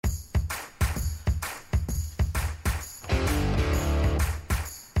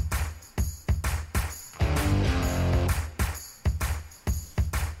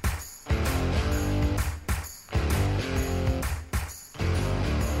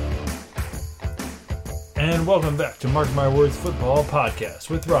And welcome back to Mark My Words Football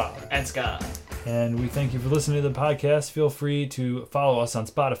Podcast with Rob and Scott. And we thank you for listening to the podcast. Feel free to follow us on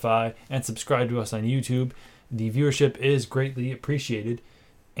Spotify and subscribe to us on YouTube. The viewership is greatly appreciated.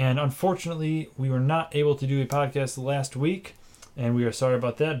 And unfortunately, we were not able to do a podcast last week, and we are sorry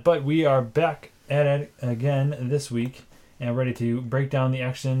about that. But we are back at it again this week and ready to break down the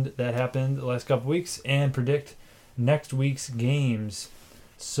action that happened the last couple weeks and predict next week's games.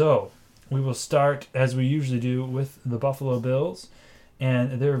 So we will start, as we usually do, with the Buffalo Bills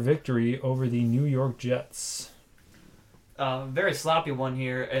and their victory over the New York Jets. Very sloppy one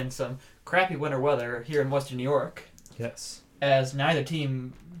here and some crappy winter weather here in Western New York. Yes. As neither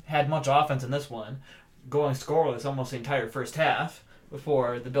team had much offense in this one, going scoreless almost the entire first half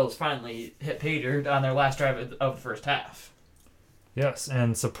before the Bills finally hit pay dirt on their last drive of the first half. Yes,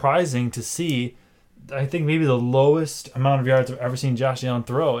 and surprising to see, I think maybe the lowest amount of yards I've ever seen Josh Allen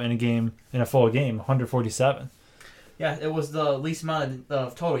throw in a full game, 147. Yeah, it was the least amount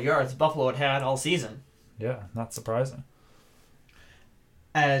of total yards Buffalo had all season. Yeah, not surprising.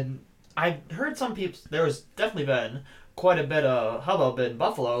 And I heard some people, there's definitely been quite a bit of hubbub in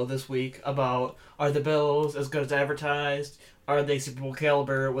Buffalo this week about, are the Bills as good as advertised? Are they Super Bowl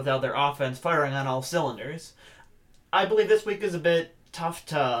caliber without their offense firing on all cylinders? I believe this week is a bit tough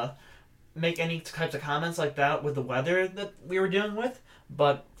to make any types of comments like that with the weather that we were dealing with,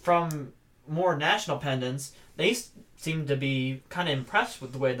 but from more national pundits, they seem to be kind of impressed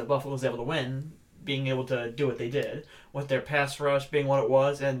with the way that Buffalo was able to win, being able to do what they did, with their pass rush being what it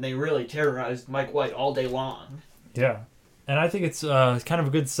was, and they really terrorized Mike White all day long. Yeah, and I think it's kind of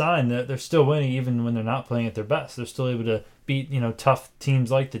a good sign that they're still winning even when they're not playing at their best. They're still able to beat, tough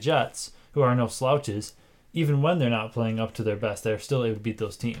teams like the Jets, who are no slouches. Even when they're not playing up to their best, they're still able to beat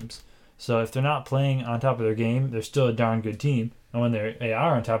those teams. So if they're not playing on top of their game, they're still a darn good team. And when they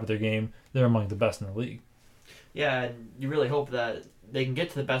are on top of their game, they're among the best in the league. Yeah, and you really hope that they can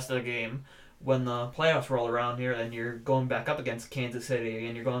get to the best of their game when the playoffs roll around here and you're going back up against Kansas City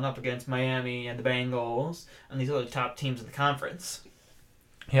and you're going up against Miami and the Bengals and these other top teams in the conference.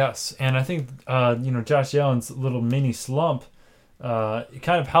 Yes, and I think, Josh Allen's little mini slump, it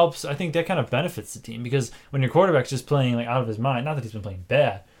kind of helps. I think that kind of benefits the team because when your quarterback's just playing like out of his mind, not that he's been playing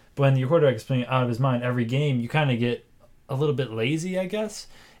bad, but when your quarterback is playing out of his mind every game, you kind of get a little bit lazy, I guess,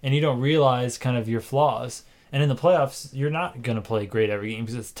 and you don't realize kind of your flaws. And in the playoffs, you're not going to play great every game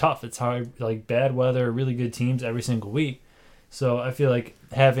because it's tough. It's hard, like bad weather, really good teams every single week. So I feel like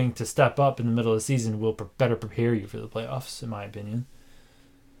having to step up in the middle of the season will better prepare you for the playoffs, in my opinion.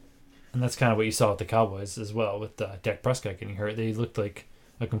 And that's kind of what you saw with the Cowboys as well, with Dak Prescott getting hurt. They looked like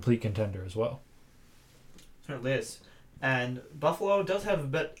a complete contender as well. Certainly is. And Buffalo does have a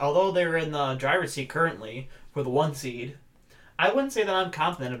bit, although they're in the driver's seat currently for the 1 seed, I wouldn't say that I'm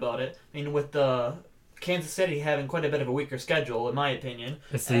confident about it. I mean, with the Kansas City having quite a bit of a weaker schedule, in my opinion.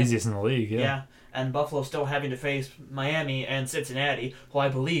 It's the easiest in the league, yeah. Yeah, and Buffalo still having to face Miami and Cincinnati, who I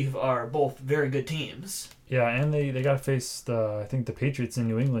believe are both very good teams. Yeah, and they got to face the Patriots in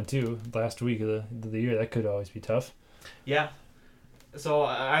New England too last week of the year. That could always be tough. Yeah, so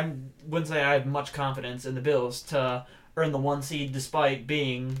I wouldn't say I have much confidence in the Bills to earn the 1 seed despite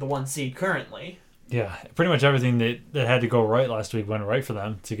being the 1 seed currently. Yeah, pretty much everything that had to go right last week went right for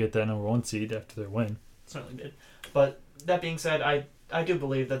them to get that number 1 seed after their win. Certainly did. But that being said, I do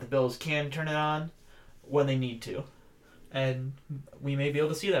believe that the Bills can turn it on when they need to, and we may be able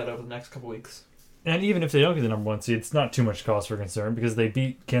to see that over the next couple weeks. And even if they don't get the number 1 seed, it's not too much cause for concern because they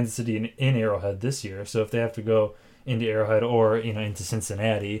beat Kansas City in Arrowhead this year. So if they have to go into Arrowhead or into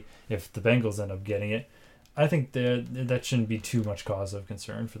Cincinnati, if the Bengals end up getting it, I think that shouldn't be too much cause of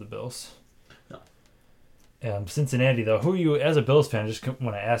concern for the Bills. No. Cincinnati, though, who are you, as a Bills fan, I just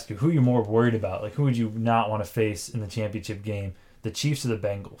want to ask you, who are you more worried about? Like, who would you not want to face in the championship game, the Chiefs or the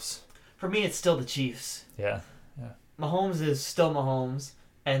Bengals? For me, it's still the Chiefs. Yeah. Mahomes is still Mahomes.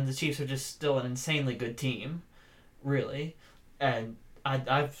 And the Chiefs are just still an insanely good team, really. And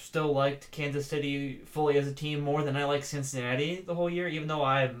I've still liked Kansas City fully as a team more than I like Cincinnati the whole year, even though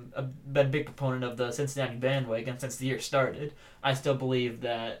I've been a big proponent of the Cincinnati bandwagon since the year started. I still believe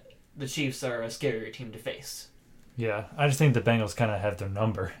that the Chiefs are a scarier team to face. Yeah, I just think the Bengals kind of have their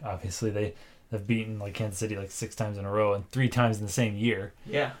number, obviously. They've beaten like Kansas City like 6 times in a row and 3 times in the same year.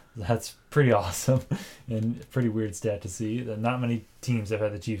 Yeah. That's pretty awesome and a pretty weird stat to see. That not many teams have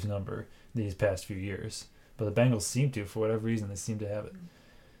had the Chiefs number these past few years. But the Bengals seem to, for whatever reason, they seem to have it.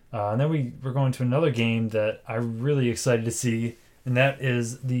 And then we're going to another game that I'm really excited to see, and that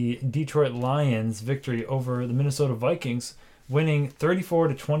is the Detroit Lions' victory over the Minnesota Vikings, winning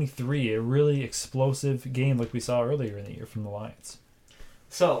 34-23, a really explosive game like we saw earlier in the year from the Lions.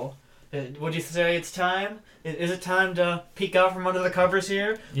 So, Would you say it's time? Is it time to peek out from under the covers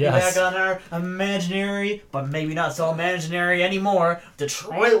here? Yes. Be back on our imaginary, but maybe not so imaginary anymore,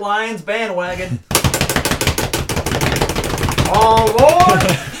 Detroit Lions bandwagon. All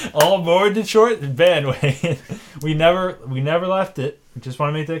aboard! All aboard Detroit bandwagon. We never left it. We just want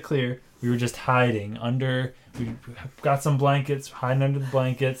to make that clear. We were just hiding under. We got some blankets, hiding under the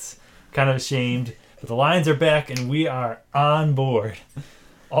blankets. Kind of ashamed, but the Lions are back and we are on board.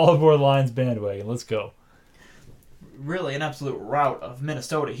 All aboard Lions bandwagon. Let's go. Really, an absolute rout of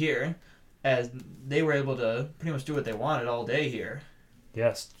Minnesota here, as they were able to pretty much do what they wanted all day here.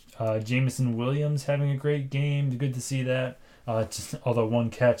 Yes, Jameson Williams having a great game. Good to see that. Although one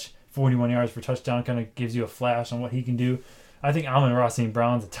catch, 41 yards for touchdown, kind of gives you a flash on what he can do. I think Amon-Ra St.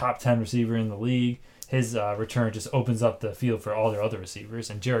 Brown's a top 10 receiver in the league. His return just opens up the field for all their other receivers.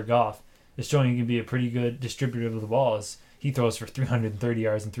 And Jared Goff is showing he can be a pretty good distributor of the ball as he throws for 330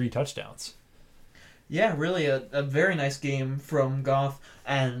 yards and 3 touchdowns. Yeah, really a very nice game from Goff,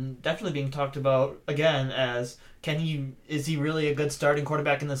 and definitely being talked about again as is he really a good starting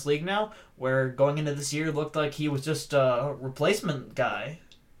quarterback in this league now? Where going into this year looked like he was just a replacement guy.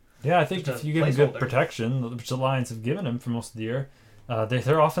 Yeah, I think if you give him good protection, which the Lions have given him for most of the year,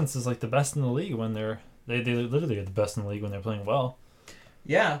 their offense is like the best in the league when they literally are the best in the league when they're playing well.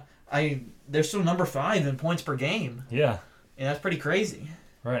 Yeah, they're still number 5 in points per game. Yeah, and that's pretty crazy.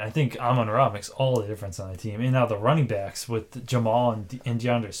 Right, I think Amon-Ra makes all the difference on the team. And now the running backs with Jamal and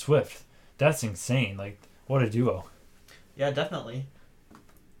DeAndre Swift, that's insane. Like, what a duo. Yeah, definitely.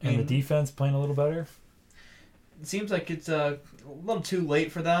 And the defense playing a little better. It seems like it's a little too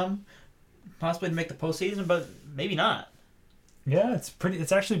late for them, possibly to make the postseason, but maybe not. Yeah,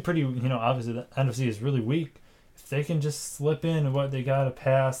 it's actually pretty. Obviously the NFC is really weak. If they can just slip in what they got to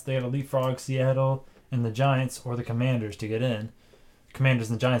pass, they got to leapfrog Seattle and the Giants or the Commanders to get in. The Commanders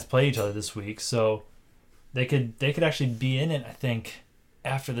and the Giants play each other this week, so they could actually be in it. I think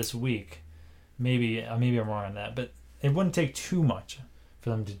after this week, maybe I'm wrong on that, but it wouldn't take too much for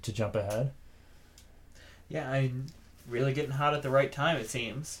them to jump ahead. Yeah, I'm really getting hot at the right time, it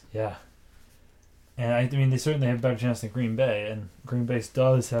seems. Yeah. And I mean, they certainly have a better chance than Green Bay, and Green Bay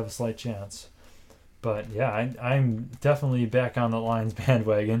does have a slight chance. But yeah, I'm definitely back on the Lions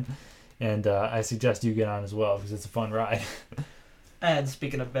bandwagon, and I suggest you get on as well because it's a fun ride. And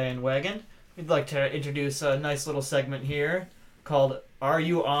speaking of bandwagon, we'd like to introduce a nice little segment here called Are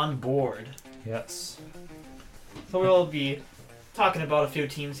You On Board? Yes. So we'll be talking about a few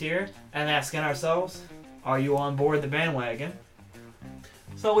teams here and asking ourselves, are you on board the bandwagon?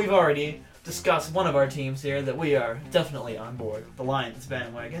 So we've already discussed one of our teams here that we are definitely on board, the Lions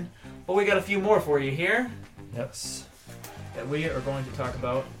bandwagon. But we got a few more for you here. Yes. That we are going to talk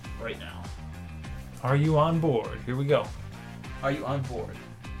about right now. Are you on board? Here we go. Are you on board?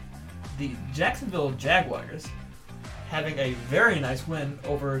 The Jacksonville Jaguars having a very nice win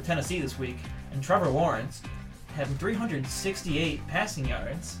over Tennessee this week, and Trevor Lawrence having 368 passing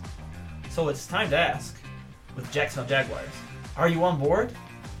yards. So it's time to ask, with Jacksonville Jaguars, are you on board?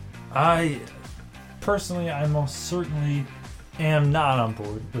 I most certainly am not on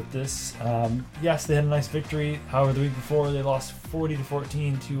board with this. Yes, they had a nice victory. However, the week before they lost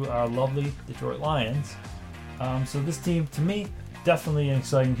 40-14 to our lovely Detroit Lions. So this team, to me, definitely an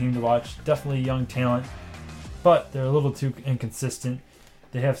exciting team to watch. Definitely young talent, but they're a little too inconsistent.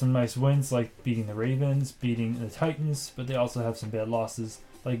 They have some nice wins, like beating the Ravens, beating the Titans, but they also have some bad losses,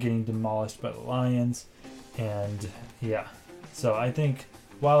 like getting demolished by the Lions. And yeah, so I think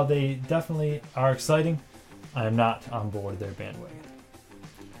while they definitely are exciting, I am not on board their bandwagon.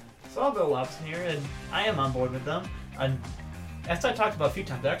 So I'll go Lobson here, and I am on board with them. And as I talked about a few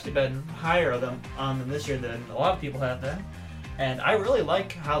times, I've actually been higher on them this year than a lot of people have been. And I really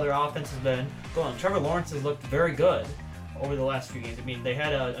like how their offense has been going. Trevor Lawrence has looked very good over the last few games. I mean, they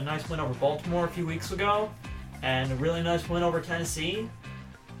had a nice win over Baltimore a few weeks ago, and a really nice win over Tennessee.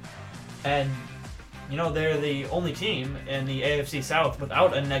 And, they're the only team in the AFC South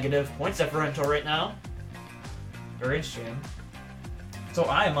without a negative points differential right now. Very interesting. So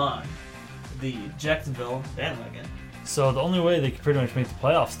I am on the Jacksonville bandwagon. So the only way they could pretty much make the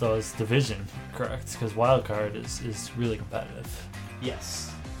playoffs, though, is division, correct? Because wild card is really competitive.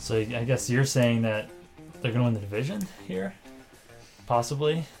 Yes. So I guess you're saying that they're going to win the division here?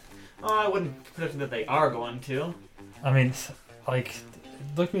 Possibly? Oh, I wouldn't predict that they are going to. I mean,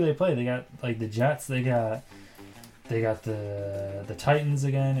 look who they play. They got, the Jets. They got the Titans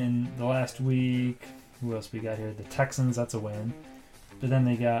again in the last week. Who else we got here? The Texans, that's a win. But then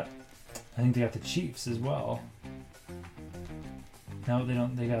I think they got the Chiefs as well. No, they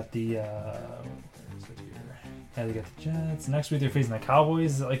don't. They got the, where is it here? Yeah, they got the Jets. Next week they're facing the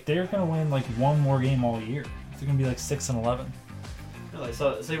Cowboys. Like, they're gonna win like one more game all year. They're gonna be like 6-11. Really?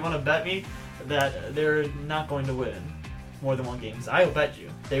 So you want to bet me that they're not going to win more than one game? Because I will bet you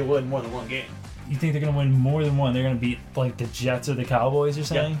they win more than one game. You think they're gonna win more than one? They're gonna beat like the Jets or the Cowboys? You're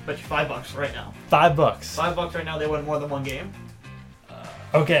saying? Yeah, bet you $5 right now. $5. $5 right now. They win more than one game.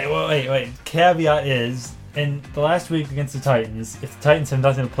 Okay, well, wait. Caveat is, in the last week against the Titans, if the Titans have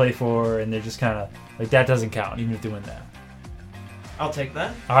nothing to play for and they're just kind of like, that doesn't count, even if they win that. I'll take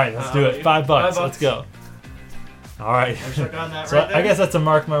that. All right, let's do it. $5. Let's go. All right. Check on that So right there. I guess that's a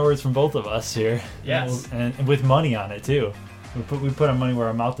mark my words from both of us here. Yes. And with money on it too. We put our money where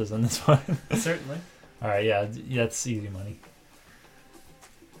our mouth is on this one. Certainly. All right, yeah, that's easy money.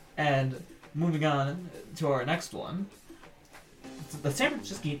 And moving on to our next one, the San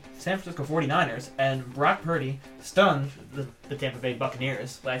Francisco 49ers and Brock Purdy stunned the Tampa Bay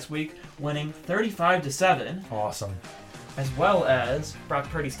Buccaneers last week, winning 35-7. Awesome. As well as Brock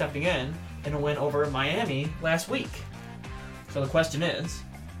Purdy stepping in a win over Miami last week. So the question is,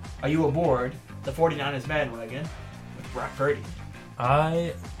 are you aboard the 49ers bandwagon with Brock Purdy?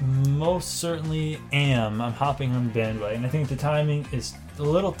 I most certainly am. I'm hopping on the bandwagon. I think the timing is a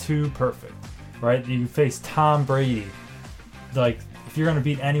little too perfect, right? You face Tom Brady. Like, if you're going to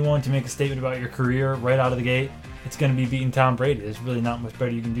beat anyone to make a statement about your career right out of the gate, it's going to be beating Tom Brady. There's really not much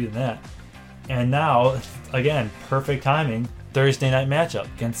better you can do than that. And now, again, perfect timing, Thursday night matchup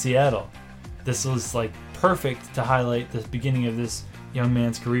against Seattle. This was like perfect to highlight the beginning of this young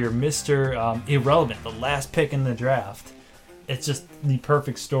man's career. Mr. Irrelevant, the last pick in the draft. It's just the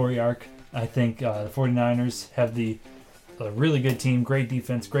perfect story arc. I think the 49ers have a really good team, great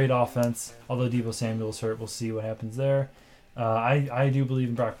defense, great offense. Although Deebo Samuel's hurt, we'll see what happens there. I do believe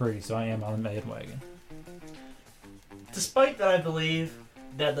in Brock Purdy, so I am on the bandwagon. Despite that, I believe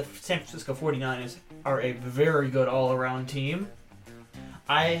that the San Francisco 49ers are a very good all-around team,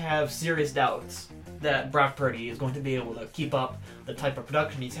 I have serious doubts that Brock Purdy is going to be able to keep up the type of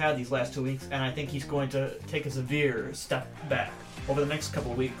production he's had these last 2 weeks, and I think he's going to take a severe step back over the next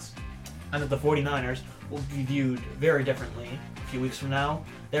couple of weeks, and that the 49ers will be viewed very differently a few weeks from now.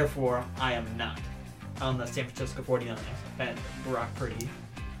 Therefore, I am not on the San Francisco 49ers and Brock Purdy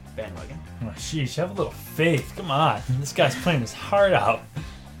bandwagon. Oh, sheesh, have a little faith. Come on. This guy's playing his heart out.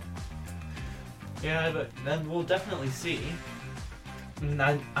 Yeah, but then we'll definitely see.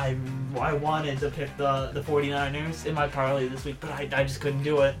 I wanted to pick the 49ers in my parlay this week, but I just couldn't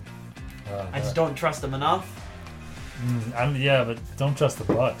do it. I just don't trust them enough. Yeah, but don't trust the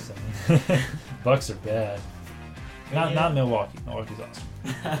Bucks. I mean, Bucks are bad. Not Milwaukee. Milwaukee's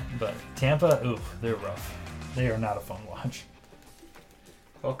awesome. But Tampa, oof, they're rough. They are not a fun watch.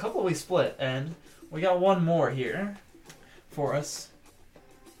 Well, a couple we split, and we got one more here for us.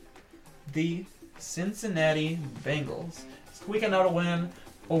 The Cincinnati Bengals squeak out a win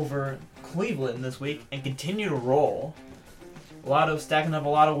over Cleveland this week and continue to roll. Stacking up a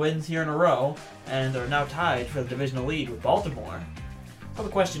lot of wins here in a row, and are now tied for the divisional lead with Baltimore. So the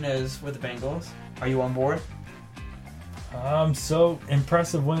question is, with the Bengals, are you on board? So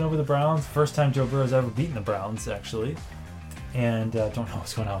impressive win over the Browns. First time Joe Burrow's ever beaten the Browns, actually. And don't know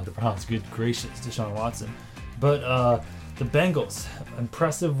what's going on with the Browns. Good gracious, Deshaun Watson. But the Bengals,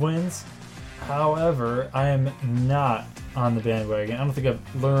 impressive wins. However, I am not on the bandwagon. I don't think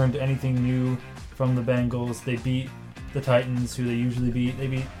I've learned anything new from the Bengals. They beat the Titans, who they usually beat. They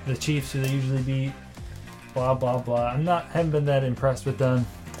beat the Chiefs, who they usually beat. Blah, blah, blah. Haven't been that impressed with them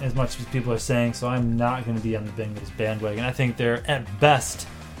as much as people are saying, so I'm not going to be on the Bengals bandwagon. I think they're, at best,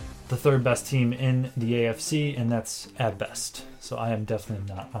 the third best team in the AFC, and that's at best. So I am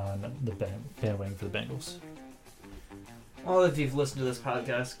definitely not on the bandwagon for the Bengals. Well, if you've listened to this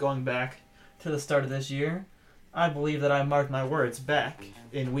podcast going back to the start of this year, I believe that I marked my words back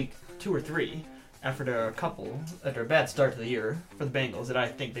in week 2 or 3 after a bad start to the year for the Bengals, that I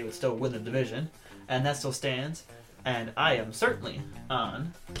think they would still win the division, and that still stands. And I am certainly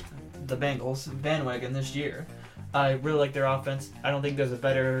on the Bengals bandwagon this year. I really like their offense. I don't think there's a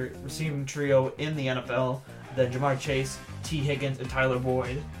better receiving trio in the NFL than Jamar Chase, T. Higgins, and Tyler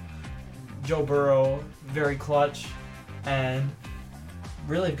Boyd. Joe Burrow, very clutch, and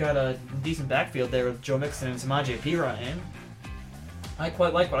really have got a decent backfield there with Joe Mixon and Samaje Perine. I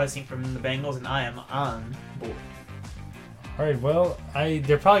quite like what I've seen from the Bengals, and I am on board. All right, well,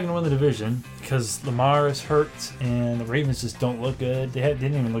 they're probably going to win the division because Lamar is hurt and the Ravens just don't look good. They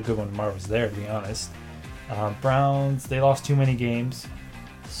didn't even look good when Lamar was there, to be honest. Browns, they lost too many games.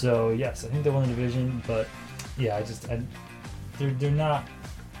 So, yes, I think they won the division, but, yeah, they're not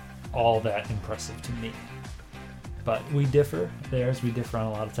all that impressive to me. But we differ on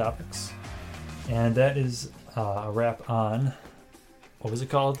a lot of topics. And that is a wrap on, what was it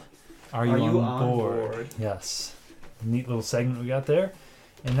called? Are you on board? Yes. Neat little segment we got there.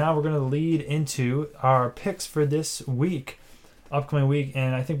 And now we're going to lead into our picks for this week, upcoming week.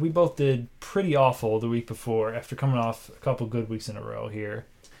 And I think we both did pretty awful the week before after coming off a couple good weeks in a row here.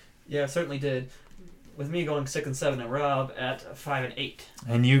 Yeah, certainly did. With me going 6-7 and Rob at 5-8.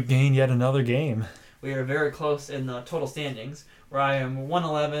 And you gained yet another game. We are very close in the total standings, where I am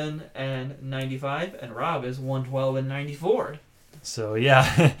 111 and 95, and Rob is 112 and 94. So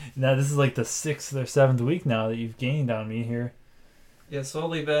yeah, now this is like the 6th or 7th week now that you've gained on me here. Yeah,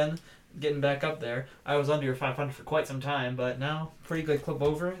 slowly been getting back up there. I was under 500 for quite some time, but now pretty good clip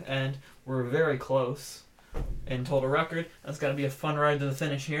over, and we're very close in total record. That's got to be a fun ride to the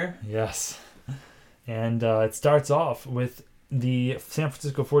finish here. Yes. And it starts off with the San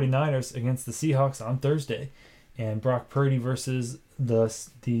Francisco 49ers against the Seahawks on Thursday. And Brock Purdy versus the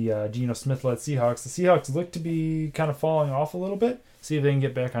Geno Smith-led Seahawks. The Seahawks look to be kind of falling off a little bit. See if they can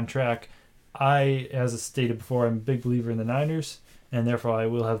get back on track. I, as I stated before, I'm a big believer in the Niners, and therefore I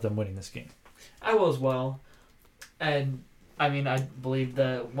will have them winning this game. I will as well. And, I mean, I believe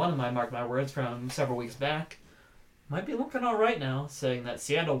that one of my mark my words from several weeks back might be looking all right now, saying that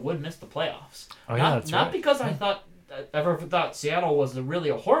Seattle would miss the playoffs. Oh, yeah, that's right. Not because I ever thought Seattle was really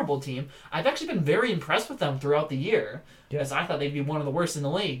a horrible team. I've actually been very impressed with them throughout the year, because I thought they'd be one of the worst in the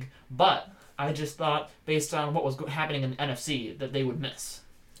league. But I just thought, based on what was happening in the NFC, that they would miss.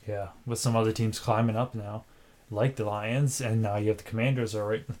 Yeah, with some other teams climbing up now, like the Lions, and now you have the Commanders are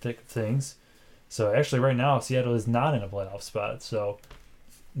right in the thick of things. So actually right now, Seattle is not in a playoff spot, so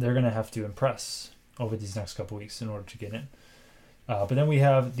they're going to have to impress over these next couple weeks in order to get in. But then we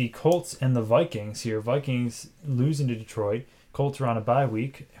have the Colts and the Vikings here. Vikings losing to Detroit. Colts are on a bye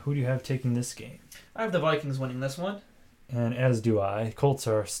week. Who do you have taking this game? I have the Vikings winning this one. And as do I. Colts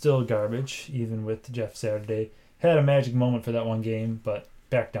are still garbage, even with Jeff Saturday. Had a magic moment for that one game, but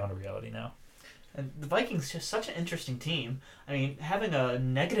back down to reality now. And the Vikings just such an interesting team. I mean, having a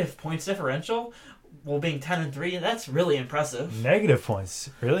negative points differential while being 10-3, that's really impressive. Negative points,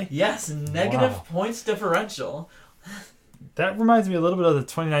 really? Yes, negative points differential. That reminds me a little bit of the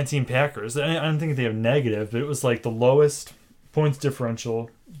 2019 Packers. I don't think they have negative, but it was like the lowest points differential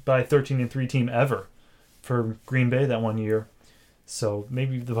by 13-3 team ever for Green Bay that one year. So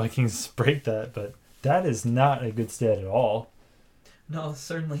maybe the Vikings break that, but that is not a good stat at all. No,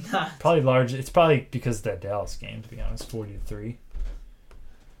 certainly not. Probably large. It's probably because of that Dallas game, to be honest, 40-3.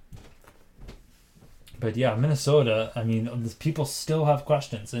 But yeah, Minnesota, I mean, people still have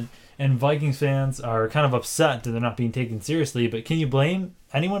questions. And Vikings fans are kind of upset that they're not being taken seriously. But can you blame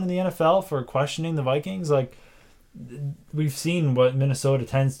anyone in the NFL for questioning the Vikings? Like, we've seen what Minnesota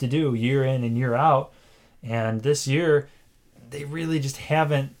tends to do year in and year out. And this year, they really just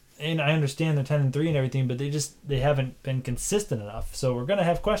haven't. And I understand they're 10-3 and everything, but they haven't been consistent enough. So we're going to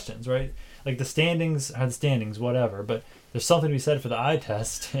have questions, right? Like the standings are the standings, whatever. But there's something to be said for the eye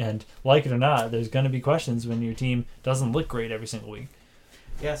test. And like it or not, there's going to be questions when your team doesn't look great every single week.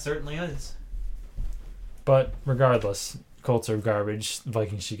 Yeah, certainly is. But regardless, Colts are garbage.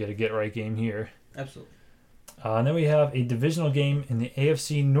 Vikings should get a get-right game here. Absolutely. And then we have a divisional game in the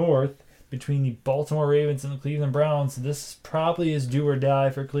AFC North between the Baltimore Ravens and the Cleveland Browns. This probably is do or die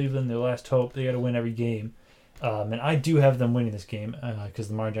for Cleveland. Their last hope. They got to win every game. And I do have them winning this game because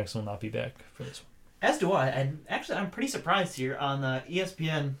Lamar Jackson will not be back for this one. As do I. And actually, I'm pretty surprised here on the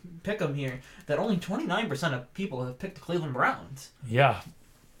ESPN Pick'em here that only 29% of people have picked the Cleveland Browns. Yeah.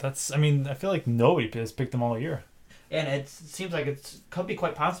 I feel like nobody has picked them all year. And it seems like it could be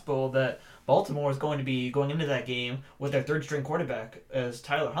quite possible that Baltimore is going to be going into that game with their third-string quarterback, as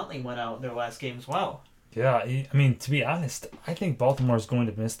Tyler Huntley went out in their last game as well. Yeah, I mean, to be honest, I think Baltimore is going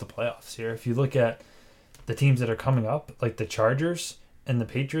to miss the playoffs here. If you look at the teams that are coming up, like the Chargers and the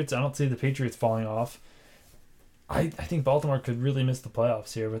Patriots, I don't see the Patriots falling off. I think Baltimore could really miss the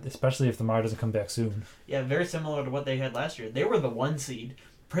playoffs here, but especially if Lamar doesn't come back soon. Yeah, very similar to what they had last year. They were the 1 seed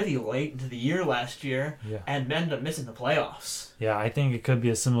pretty late into the year last year and ended up missing the playoffs. Yeah, I think it could be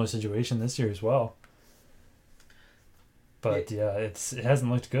a similar situation this year as well. But it hasn't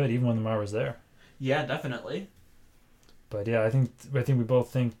looked good even when Lamar was there. Yeah, definitely. But yeah, I think we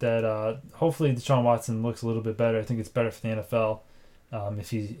both think that hopefully Deshaun Watson looks a little bit better. I think it's better for the NFL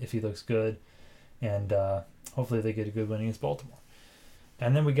if he looks good, and hopefully they get a good win against Baltimore.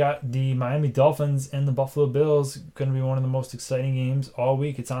 And then we got the Miami Dolphins and the Buffalo Bills. Going to be one of the most exciting games all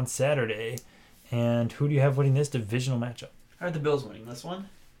week. It's on Saturday. And who do you have winning this divisional matchup? I have the Bills winning this one.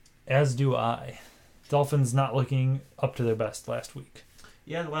 As do I. Dolphins not looking up to their best last week.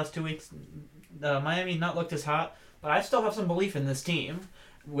 Yeah, the last 2 weeks, Miami not looked as hot, but I still have some belief in this team.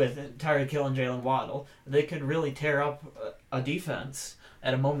 with Tyreek Hill and Jalen Waddle, they could really tear up a defense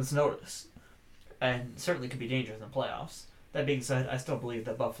at a moment's notice, and certainly could be dangerous in the playoffs. That being said, I still believe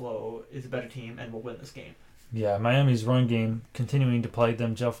that Buffalo is a better team and will win this game. Yeah, Miami's run game continuing to plague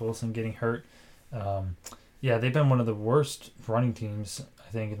them. Jeff Wilson getting hurt. Yeah, they've been one of the worst running teams,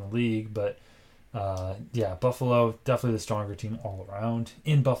 I think, in the league. But, yeah, Buffalo, definitely the stronger team all around.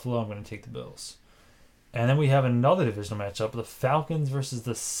 In Buffalo, I'm going to take the Bills. And then we have another divisional matchup, the Falcons versus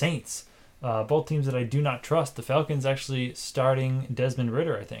the Saints. Both teams that I do not trust. The Falcons actually starting Desmond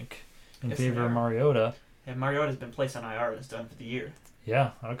Ridder, I think, in favor of Mariota. And Mariota's been placed on IR and is done for the year.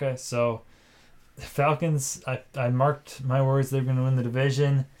 Yeah, okay. So, the Falcons, I marked my words. They're going to win the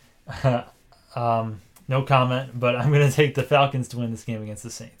division. No comment, but I'm going to take the Falcons to win this game against the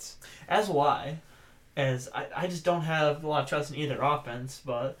Saints. As will I, as I just don't have a lot of trust in either offense,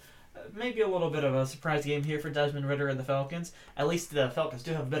 but maybe a little bit of a surprise game here for Desmond Ridder and the Falcons. At least the Falcons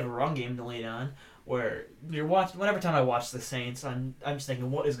do have a bit of a run game to lean on, where you're watching. Whenever time I watch the Saints, I'm just thinking,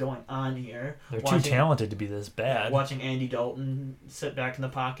 what is going on here? They're too talented to be this bad. Watching Andy Dalton sit back in the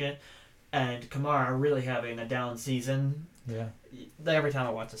pocket, and Kamara really having a down season. Yeah. Every time I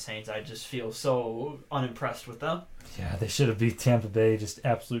watch the Saints, I just feel so unimpressed with them. Yeah, they should have beat Tampa Bay. Just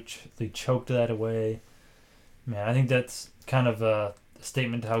absolutely choked that away. Man, I think that's kind of a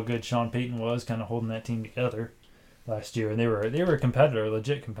statement to how good Sean Payton was, kind of holding that team together last year. And they were a competitor,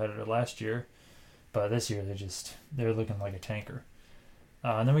 legit competitor last year, but this year they're looking like a tanker.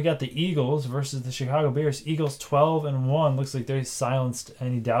 And then we got the Eagles versus the Chicago Bears. Eagles 12-1. Looks like they silenced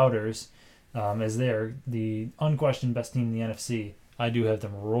any doubters, as they're the unquestioned best team in the NFC. I do have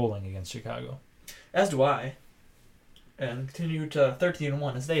them rolling against Chicago. As do I. And continue to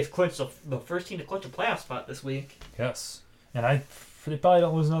 13-1 as they've clinched the first team to clinch a playoff spot this week. Yes. And they probably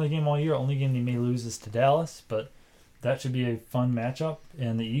don't lose another game all year. Only game they may lose is to Dallas, but that should be a fun matchup.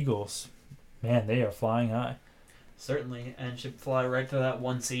 And the Eagles, man, they are flying high. Certainly, and should fly right to that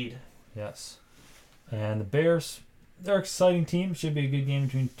 1 seed. Yes. And the Bears, they're an exciting team. Should be a good game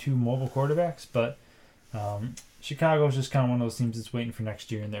between two mobile quarterbacks, but Chicago is just kind of one of those teams that's waiting for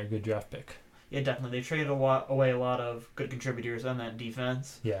next year, and they're a good draft pick. Yeah, definitely. They traded away a lot of good contributors on that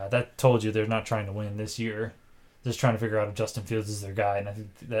defense. Yeah, that told you they're not trying to win this year. They're just trying to figure out if Justin Fields is their guy, and I think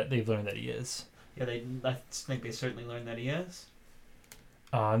that they've learned that he is. Yeah, I think they certainly learned that he is.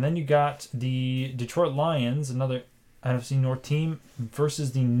 And then you got the Detroit Lions, another NFC North team,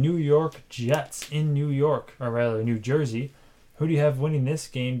 versus the New York Jets in New York, or rather New Jersey. Who do you have winning this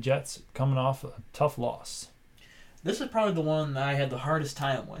game? Jets coming off a tough loss. This is probably the one that I had the hardest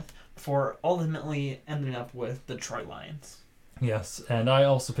time with before ultimately ending up with the Detroit Lions. Yes, and I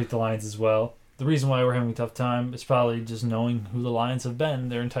also picked the Lions as well. The reason why we're having a tough time is probably just knowing who the Lions have been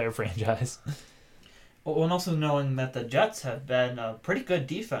their entire franchise. Well, and also knowing that the Jets have been a pretty good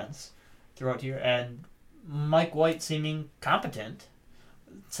defense throughout the year, and Mike White seeming competent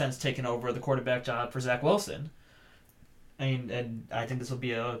since taking over the quarterback job for Zach Wilson. And I think this will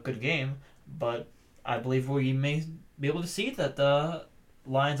be a good game, but I believe we may be able to see that the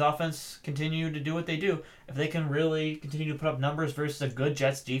Lions offense continue to do what they do. If they can really continue to put up numbers versus a good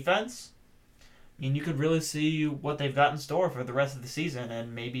Jets defense, I mean, you could really see what they've got in store for the rest of the season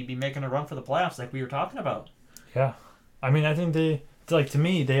and maybe be making a run for the playoffs like we were talking about. Yeah. I mean, I think to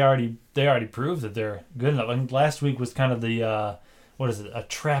me, they already proved that they're good enough. I think last week was kind of the, a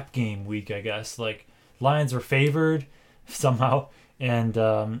trap game week, I guess. Like, Lions were favored somehow, and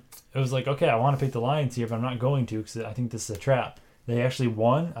it was like, okay, I want to pick the Lions here, but I'm not going to because I think this is a trap. They actually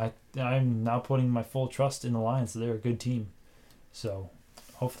won. I'm now putting my full trust in the Lions. So they're a good team. So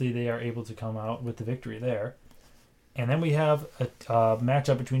hopefully they are able to come out with the victory there. And then we have a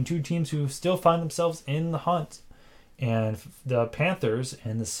matchup between two teams who still find themselves in the hunt, and the Panthers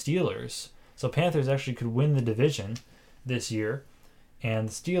and the Steelers. So Panthers actually could win the division this year, and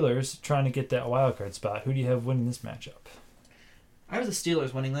the Steelers trying to get that wild card spot. Who do you have winning this matchup? I have the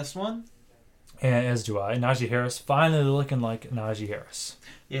Steelers winning this one. And as do I. Najee Harris finally looking like Najee Harris.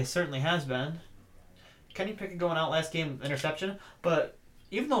 Yeah, it certainly has been. Kenny Pickett going out last game with interception, but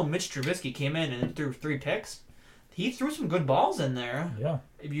even though Mitch Trubisky came in and threw 3 picks, he threw some good balls in there. Yeah.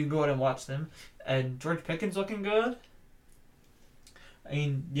 If you go out and watch them. And George Pickens looking good. I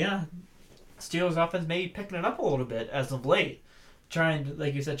mean, yeah, Steelers offense may be picking it up a little bit as of late. Trying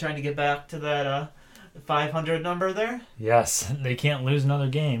to get back to that 500 number there. Yes, they can't lose another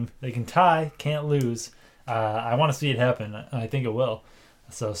game. They can tie, can't lose. I want to see it happen. I think it will.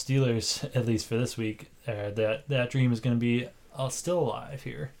 So Steelers, at least for this week, that dream is going to be still alive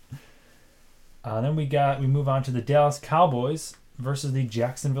here. Then we move on to the Dallas Cowboys versus the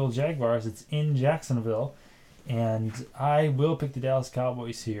Jacksonville Jaguars. It's in Jacksonville. And I will pick the Dallas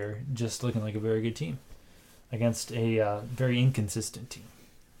Cowboys here, just looking like a very good team against a very inconsistent team.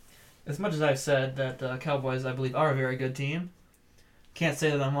 As much as I've said that the Cowboys, I believe, are a very good team, can't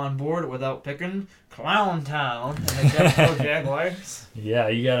say that I'm on board without picking Clown Town and the Jacksonville Jaguars. Yeah,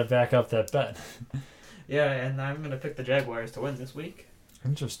 you got to back up that bet. Yeah, and I'm going to pick the Jaguars to win this week.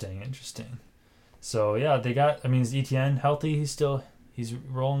 Interesting. So, yeah, they got, is Etienne healthy? He's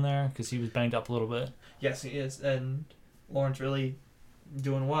rolling there because he was banged up a little bit. Yes, he is, and Lawrence really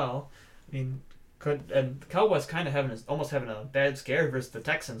doing well. And the Cowboys kind of almost having a bad scare versus the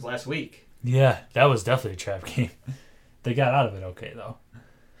Texans last week. Yeah, that was definitely a trap game. They got out of it okay, though.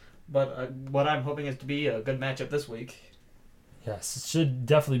 But what I'm hoping is to be a good matchup this week. Yes, it should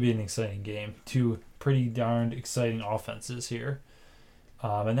definitely be an exciting game. Two pretty darned exciting offenses here.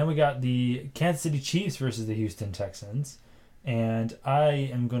 And then we got the Kansas City Chiefs versus the Houston Texans. And I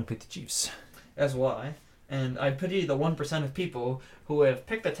am going to pick the Chiefs. As why. And I pity the 1% of people who have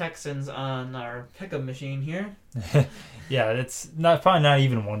picked the Texans on our pick'em machine here. Yeah, it's probably not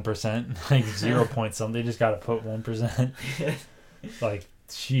even 1%, like 0 point something. They just got to put 1%. Like,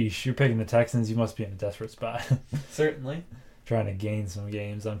 sheesh, you're picking the Texans. You must be in a desperate spot. Certainly. Trying to gain some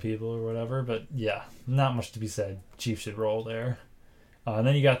games on people or whatever. But yeah, not much to be said. Chiefs should roll there. And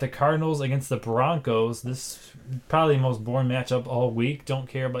then you got the Cardinals against the Broncos. This is probably the most boring matchup all week. Don't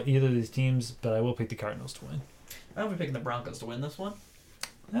care about either of these teams, but I will pick the Cardinals to win. I'll be picking the Broncos to win this one.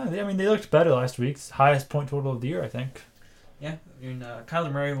 Yeah, they looked better last week. Highest point total of the year, I think. Yeah,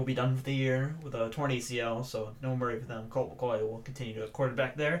 Kyler Murray will be done for the year with a torn ACL, so no worry for them. Colt McCoy will continue to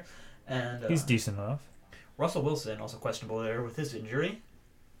quarterback there. And he's decent enough. Russell Wilson, also questionable there with his injury.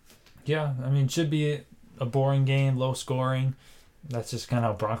 Yeah, should be a boring game, low scoring. That's just kind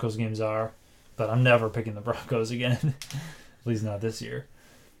of how Broncos games are. But I'm never picking the Broncos again. At least not this year.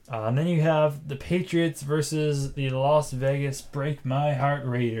 And then you have the Patriots versus the Las Vegas Break My Heart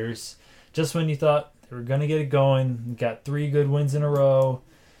Raiders. Just when you thought they were going to get it going, got 3 good wins in a row.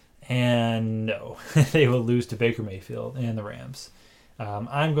 And no, they will lose to Baker Mayfield and the Rams.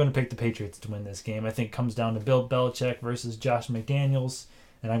 I'm going to pick the Patriots to win this game. I think it comes down to Bill Belichick versus Josh McDaniels.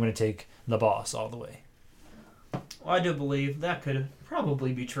 And I'm going to take the boss all the way. Well, I do believe that could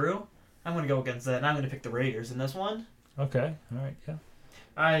probably be true. I'm going to go against that, and I'm going to pick the Raiders in this one. Okay, all right, yeah.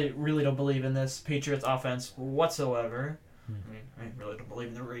 I really don't believe in this Patriots offense whatsoever. I really don't believe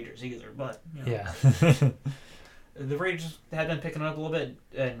in the Raiders either, but, Yeah. The Raiders have been picking up a little bit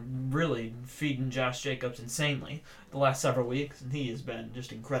and really feeding Josh Jacobs insanely the last several weeks, and he has been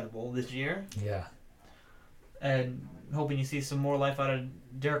just incredible this year. Yeah. And hoping you see some more life out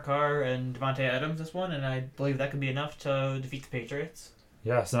of Derek Carr and Devontae Adams this one, and I believe that could be enough to defeat the Patriots.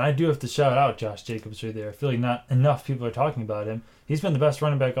 Yes, and I do have to shout out Josh Jacobs right there. I feel like not enough people are talking about him. He's been the best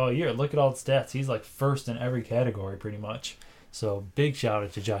running back all year. Look at all the stats. He's like first in every category pretty much. So big shout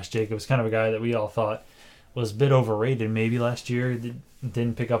out to Josh Jacobs, kind of a guy that we all thought was a bit overrated maybe last year.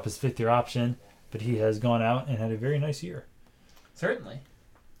 Didn't pick up his 5th-year option, but he has gone out and had a very nice year. Certainly.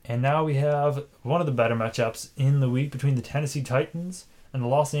 And now we have one of the better matchups in the week between the Tennessee Titans and the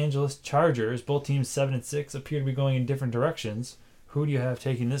Los Angeles Chargers. Both teams 7-6 appear to be going in different directions. Who do you have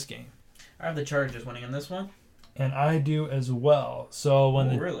taking this game? I have the Chargers winning in this one. And I do as well. So when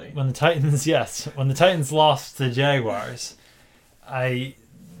the Titans, when the Titans lost to the Jaguars, I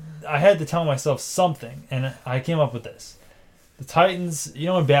had to tell myself something, and I came up with this. The Titans,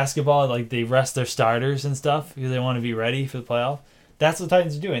 in basketball, like they rest their starters and stuff because they want to be ready for the playoff. That's what the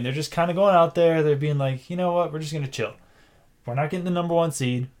Titans are doing. They're just kind of going out there. They're being like, you know what? We're just going to chill. We're not getting the number 1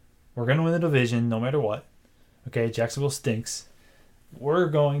 seed. We're going to win the division no matter what. Okay, Jacksonville stinks. We're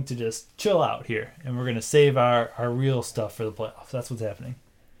going to just chill out here, and we're going to save our real stuff for the playoffs. That's what's happening.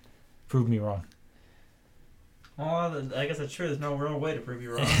 Prove me wrong. Well, I guess that's true. There's no real way to prove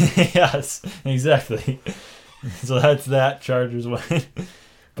you wrong. Yes, exactly. So that's that. Chargers win.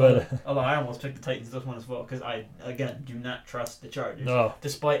 But although I almost picked the Titans this one as well because I, again, do not trust the Chargers. No.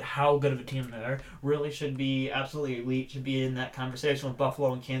 Despite how good of a team they are, really should be absolutely elite, should be in that conversation with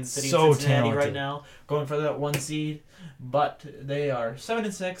Buffalo and Kansas City and Cincinnati talented right now, going for that 1 seed. But they are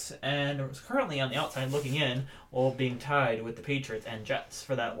 7-6 and are currently on the outside looking in, while being tied with the Patriots and Jets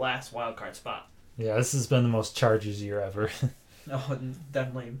for that last wild card spot. Yeah, this has been the most Chargers year ever. Oh,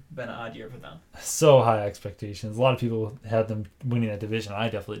 definitely been an odd year for them. So high expectations. A lot of people had them winning that division. I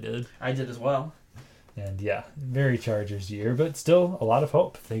definitely did. I did as well. And yeah, very Chargers year, but still a lot of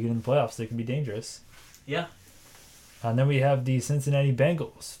hope. If they get in the playoffs, they can be dangerous. Yeah. And then we have the Cincinnati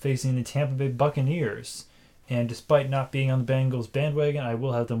Bengals facing the Tampa Bay Buccaneers. And despite not being on the Bengals bandwagon, I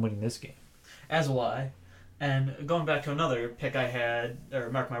will have them winning this game. As will I. And going back to another pick I had,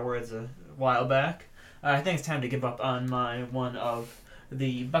 or mark my words, a while back, I think it's time to give up on my one of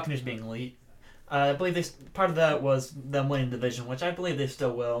the Buccaneers being elite. I believe part of that was them winning the division, which I believe they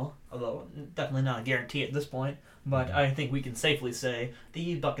still will, although definitely not a guarantee at this point. But I think we can safely say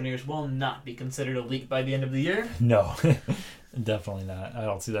the Buccaneers will not be considered elite by the end of the year. No, definitely not. I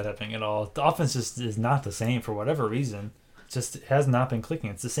don't see that happening at all. The offense just is not the same for whatever reason. Just has not been clicking.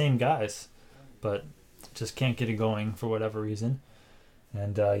 It's the same guys, but just can't get it going for whatever reason.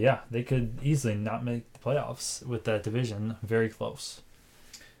 And they could easily not make the playoffs with that division very close.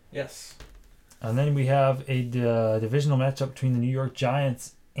 Yes. And then we have a divisional matchup between the New York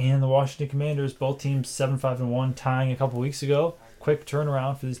Giants and the Washington Commanders. Both teams 7-5-1, tying a couple weeks ago. Quick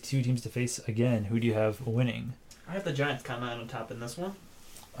turnaround for these two teams to face again. Who do you have winning? I have the Giants coming out on top in this one.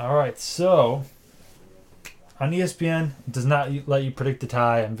 All right, so on ESPN, it does not let you predict the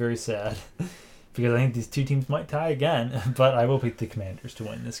tie. I'm very sad because I think these two teams might tie again, but I will pick the Commanders to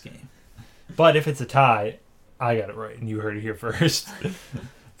win this game. But if it's a tie, I got it right, and you heard it here first.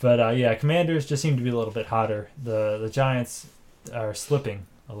 But Commanders just seem to be a little bit hotter. The Giants are slipping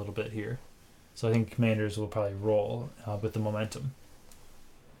a little bit here. So I think Commanders will probably roll with the momentum.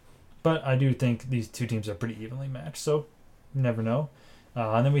 But I do think these two teams are pretty evenly matched, so you never know.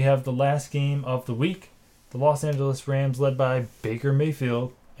 And then we have the last game of the week. The Los Angeles Rams led by Baker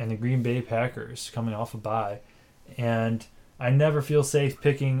Mayfield and the Green Bay Packers coming off a bye. And I never feel safe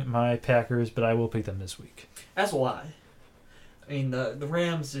picking my Packers, but I will pick them this week. As will I. I mean, the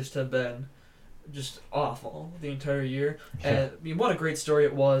Rams just have been just awful the entire year. Yeah. What a great story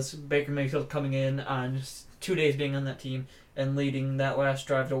it was. Baker Mayfield coming in on just 2 days being on that team and leading that last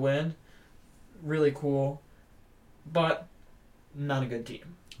drive to win. Really cool. But not a good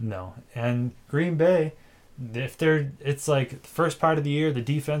team. No. And Green Bay, it's like the first part of the year, the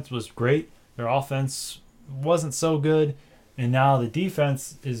defense was great. Their offense wasn't so good. And now the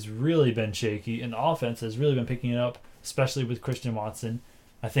defense has really been shaky, and the offense has really been picking it up, especially with Christian Watson.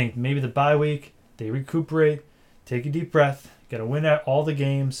 I think maybe the bye week, they recuperate, take a deep breath, got to win at all the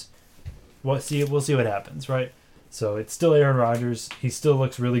games. We'll see what happens, right? So it's still Aaron Rodgers. He still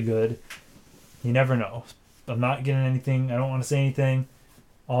looks really good. You never know. I'm not getting anything. I don't want to say anything.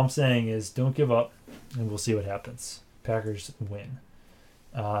 All I'm saying is don't give up, and we'll see what happens. Packers win.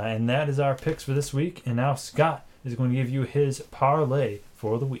 And that is our picks for this week. And now Scott is going to give you his parlay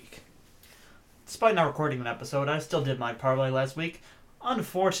for the week. Despite not recording an episode, I still did my parlay last week.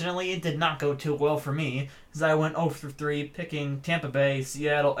 Unfortunately, it did not go too well for me, as I went 0-3 picking Tampa Bay,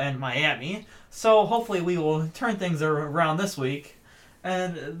 Seattle, and Miami. So hopefully we will turn things around this week.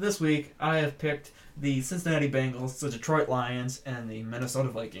 And this week, I have picked the Cincinnati Bengals, the Detroit Lions, and the Minnesota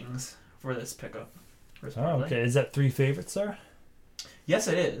Vikings for this pickup. Okay. Is that 3 favorites, sir? Yes,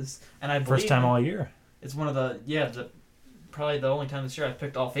 it is. And I believe first time all year. It's one of probably the only time this year I've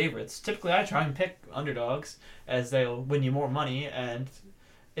picked all favorites. Typically, I try and pick underdogs as they'll win you more money, and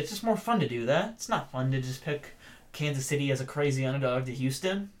it's just more fun to do that. It's not fun to just pick Kansas City as a crazy underdog to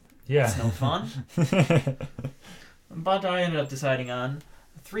Houston. Yeah. It's no fun. But I ended up deciding on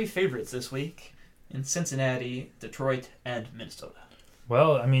 3 favorites this week in Cincinnati, Detroit, and Minnesota.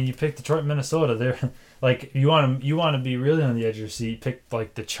 Well, I mean, you picked Detroit, Minnesota. They're like you want to be really on the edge of your seat. Pick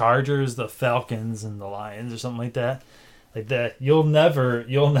like the Chargers, the Falcons, and the Lions, or something like that. Like that, you'll never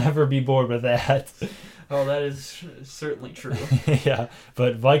be bored with that. Oh, that is certainly true. Yeah,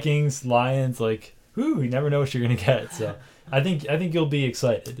 but Vikings, Lions, you never know what you're gonna get. So I think you'll be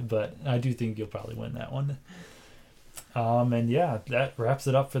excited, but I do think you'll probably win that one. And yeah, that wraps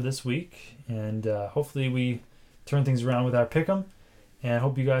it up for this week, and hopefully we turn things around with our pick'em. And I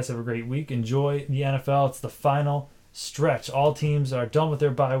hope you guys have a great week. Enjoy the NFL. It's the final stretch. All teams are done with their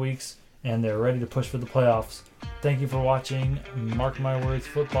bye weeks, and they're ready to push for the playoffs. Thank you for watching Mark My Words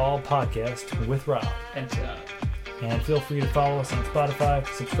Football Podcast with Rob. And feel free to follow us on Spotify,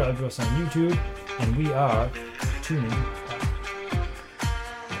 subscribe to us on YouTube, and we are tuning out.